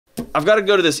I've got to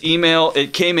go to this email.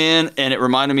 It came in and it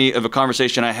reminded me of a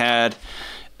conversation I had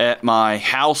at my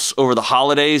house over the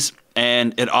holidays.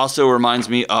 And it also reminds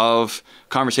me of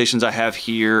conversations I have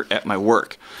here at my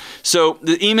work. So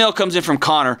the email comes in from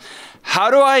Connor. How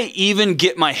do I even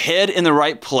get my head in the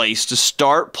right place to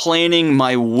start planning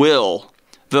my will?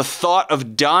 The thought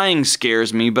of dying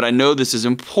scares me, but I know this is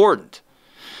important.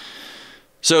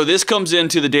 So this comes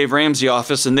into the Dave Ramsey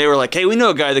office, and they were like, hey, we know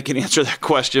a guy that can answer that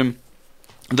question.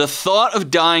 The thought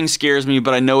of dying scares me,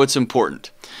 but I know it's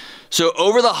important. So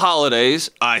over the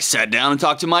holidays, I sat down and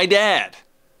talked to my dad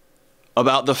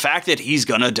about the fact that he's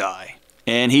going to die.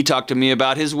 And he talked to me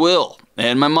about his will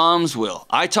and my mom's will.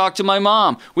 I talked to my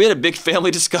mom. We had a big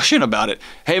family discussion about it.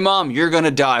 Hey, Mom, you're going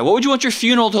to die. What would you want your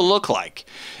funeral to look like?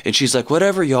 And she's like,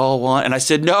 whatever y'all want. And I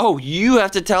said, no, you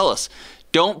have to tell us.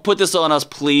 Don't put this on us,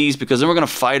 please, because then we're going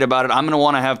to fight about it. I'm going to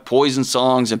want to have Poison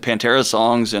songs and Pantera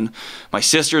songs, and my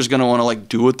sister's going to want to like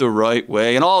do it the right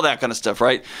way and all that kind of stuff,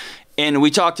 right? And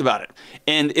we talked about it.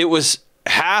 And it was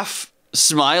half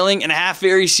smiling and half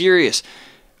very serious.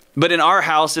 But in our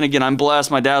house, and again, I'm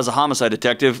blessed, my dad is a homicide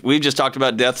detective. We've just talked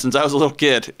about death since I was a little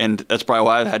kid, and that's probably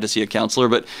why I've had to see a counselor,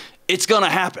 but it's going to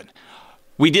happen.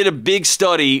 We did a big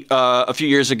study a few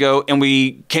years ago, and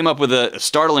we came up with a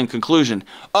startling conclusion.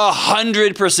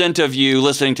 100% of you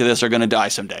listening to this are going to die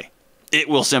someday. It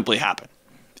will simply happen.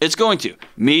 It's going to.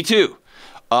 Me too.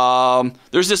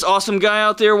 There's this awesome guy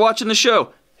out there watching the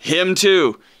show. Him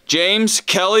too. James,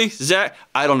 Kelly, Zach.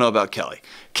 I don't know about Kelly.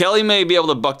 Kelly may be able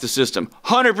to buck the system.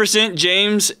 100%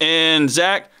 James and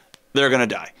Zach, they're going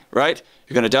to die, right?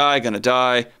 You're going to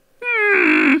die.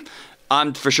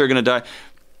 I'm for sure going to die.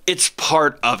 It's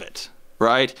part of it,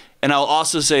 right? And I'll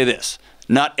also say this.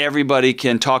 Not everybody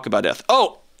can talk about death.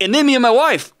 Oh, and then me and my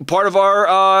wife, part of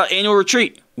our annual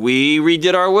retreat, we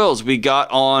redid our wills. We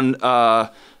got on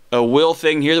a will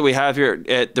thing here that we have here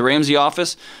at the Ramsey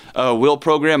office, a will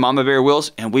program, Mama Bear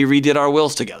Wills, and we redid our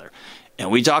wills together.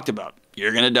 And we talked about,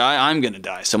 you're going to die, I'm going to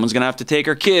die. Someone's going to have to take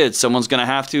our kids. Someone's going to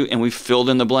have to, and we filled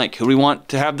in the blank. Who do we want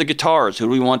to have the guitars? Who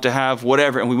do we want to have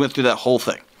whatever? And we went through that whole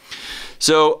thing.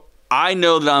 So I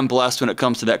know that I'm blessed when it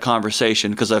comes to that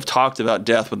conversation because I've talked about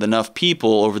death with enough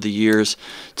people over the years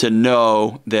to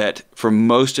know that for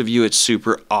most of you, it's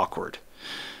super awkward.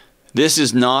 This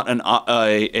is not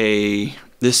the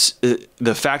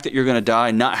fact that you're going to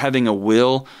die, not having a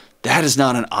will, that is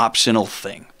not an optional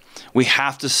thing. We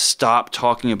have to stop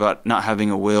talking about not having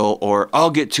a will, or I'll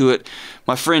get to it.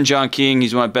 My friend John King,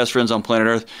 he's one of my best friends on planet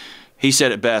Earth. He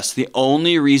said it best. The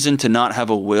only reason to not have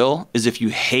a will is if you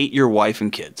hate your wife and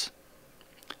kids.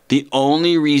 The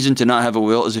only reason to not have a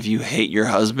will is if you hate your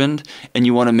husband and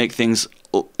you want to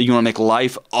make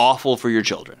life awful for your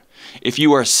children. If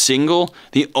you are single,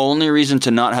 the only reason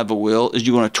to not have a will is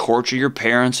you want to torture your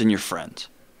parents and your friends.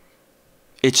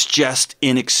 It's just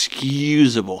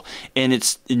inexcusable.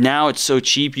 And now it's so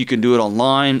cheap you can do it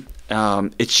online.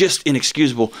 It's just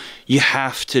inexcusable. You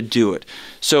have to do it.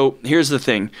 So here's the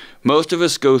thing. Most of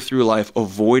us go through life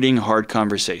avoiding hard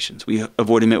conversations. We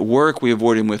avoid them at work. We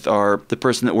avoid them with the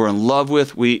person that we're in love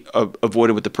with. We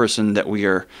avoid it with the person that we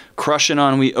are crushing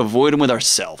on. We avoid them with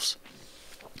ourselves.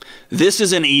 This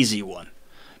is an easy one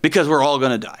because we're all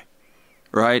going to die.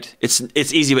 Right? It's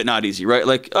easy but not easy, right?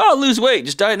 Like, oh, lose weight,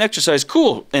 just diet and exercise,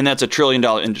 cool. And that's $1 trillion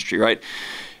industry, right?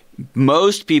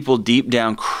 Most people deep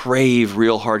down crave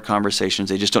real hard conversations.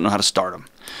 They just don't know how to start them.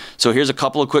 So here's a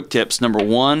couple of quick tips. Number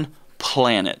one,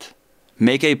 plan it.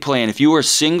 Make a plan. If you are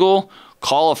single,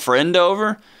 call a friend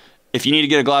over. If you need to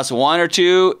get a glass of wine or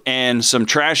two and some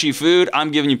trashy food,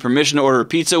 I'm giving you permission to order a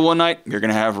pizza one night. You're going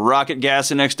to have rocket gas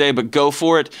the next day, but go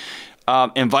for it.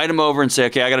 Invite them over and say,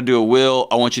 okay, I got to do a will.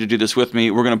 I want you to do this with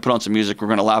me. We're going to put on some music. We're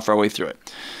going to laugh our way through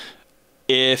it.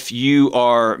 If you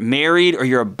are married or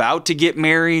you're about to get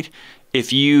married,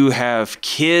 if you have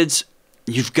kids,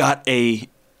 you've got an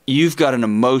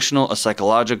emotional, a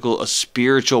psychological, a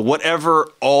spiritual, whatever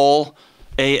all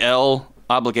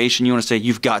obligation you want to say,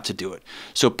 you've got to do it.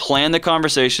 So plan the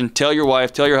conversation. Tell your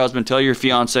wife, tell your husband, tell your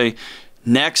fiance,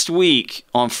 next week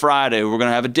on Friday, we're going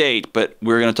to have a date, but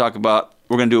we're going to talk about,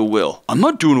 we're going to do a will. I'm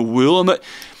not doing a will.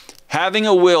 Having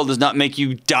a will does not make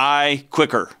you die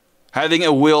quicker. Having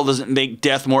a will doesn't make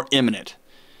death more imminent.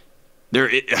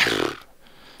 It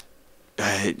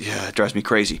drives me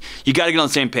crazy. You got to get on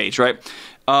the same page, right?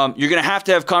 You're going to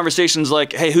have conversations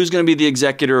like, hey, who's going to be the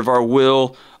executor of our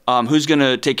will? Who's going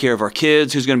to take care of our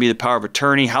kids? Who's going to be the power of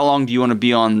attorney? How long do you want to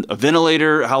be on a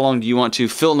ventilator? How long do you want to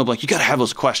fill in the blank? You got to have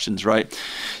those questions, right?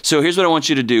 So here's what I want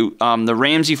you to do. The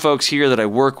Ramsey folks here that I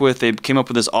work with, they came up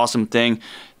with this awesome thing.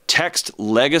 Text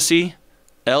LEGACY,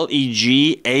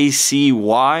 LEGACY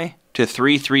to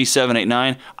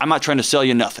 33789. I'm not trying to sell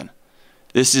you nothing.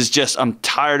 This is just, I'm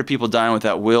tired of people dying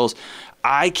without wills.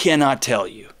 I cannot tell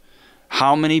you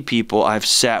how many people I've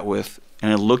sat with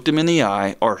and I looked them in the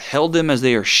eye or held them as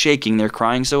they are shaking, they're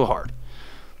crying so hard,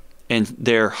 and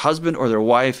their husband or their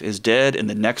wife is dead in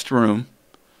the next room,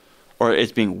 or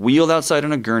it's being wheeled outside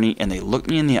on a gurney, and they look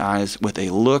me in the eyes with a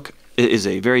look, it is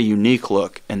a very unique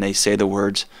look, and they say the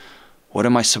words, "What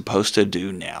am I supposed to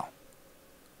do now?"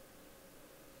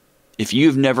 If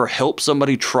you've never helped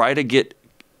somebody try to get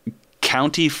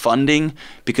county funding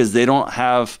because they don't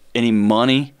have any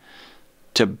money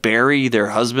to bury their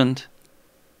husband,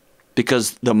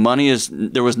 because the money is,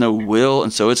 there was no will,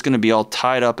 and so it's going to be all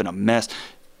tied up in a mess,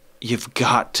 you've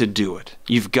got to do it.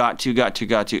 You've got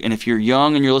to. And if you're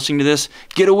young and you're listening to this,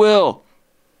 get a will.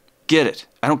 Get it.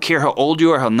 I don't care how old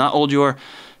you are, how not old you are.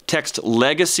 Text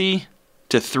legacy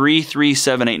to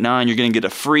 33789. You're going to get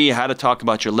a free how to talk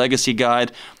about your legacy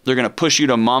guide. They're going to push you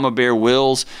to Mama Bear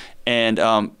Wills. And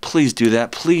please do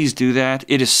that. Please do that.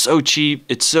 It is so cheap.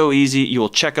 It's so easy. You will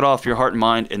check it off your heart and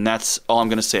mind. And that's all I'm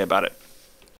going to say about it.